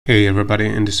Hey everybody,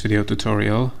 in this video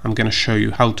tutorial I'm gonna show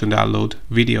you how to download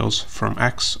videos from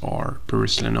X, or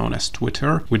previously known as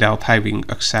Twitter, without having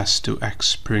access to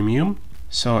X Premium.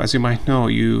 So as you might know,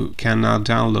 you can now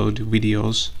download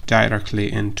videos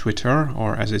directly in Twitter,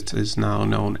 or as it is now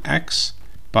known, X,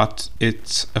 but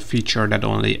it's a feature that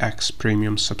only X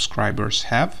Premium subscribers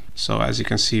have. So as you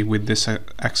can see, with this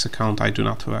X account I do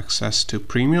not have access to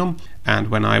Premium, and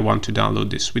when I want to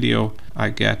download this video I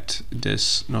get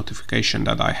this notification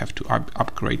that I have to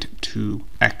upgrade to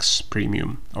X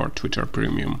Premium or Twitter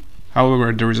Premium.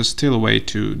 However, there is still a way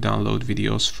to download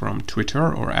videos from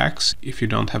Twitter or X if you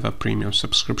don't have a premium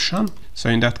subscription. So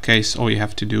in that case, all you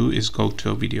have to do is go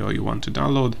to a video you want to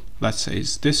download. Let's say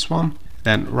it's this one.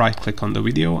 Then right click on the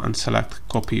video and select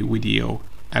copy video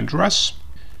address.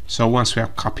 So once we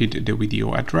have copied the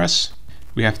video address,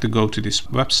 we have to go to this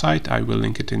website. I will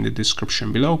link it in the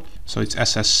description below. So it's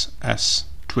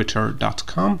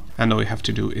sstwitter.com, and all you have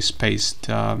to do is paste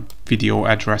the video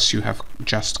address you have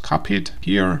just copied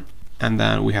here, and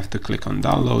then we have to click on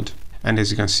download. And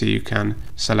as you can see, you can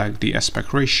select the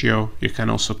aspect ratio. You can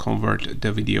also convert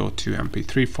the video to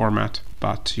MP3 format,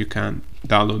 but you can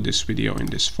download this video in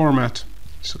this format.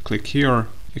 So click here.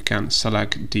 You can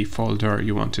select the folder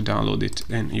you want to download it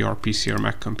in your PC or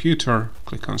Mac computer.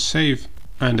 Click on save.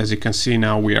 And as you can see,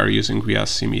 now we are using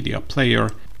VLC Media Player,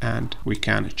 and we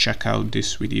can check out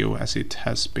this video as it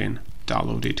has been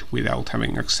downloaded without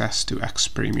having access to X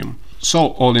Premium.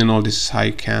 So all in all, this is how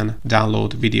you can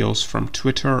download videos from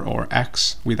Twitter or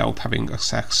X without having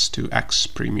access to X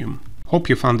Premium. Hope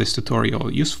you found this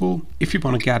tutorial useful. If you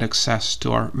want to get access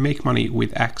to our Make Money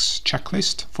with X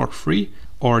checklist for free,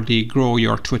 or the Grow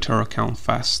Your Twitter Account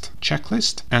Fast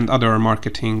checklist, and other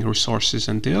marketing resources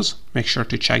and deals, make sure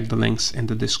to check the links in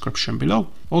the description below.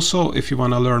 Also, if you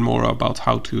want to learn more about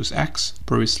how to use X,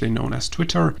 previously known as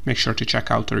Twitter, make sure to check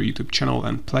out our YouTube channel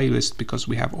and playlist, because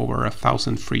we have over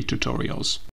 1,000 free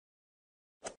tutorials.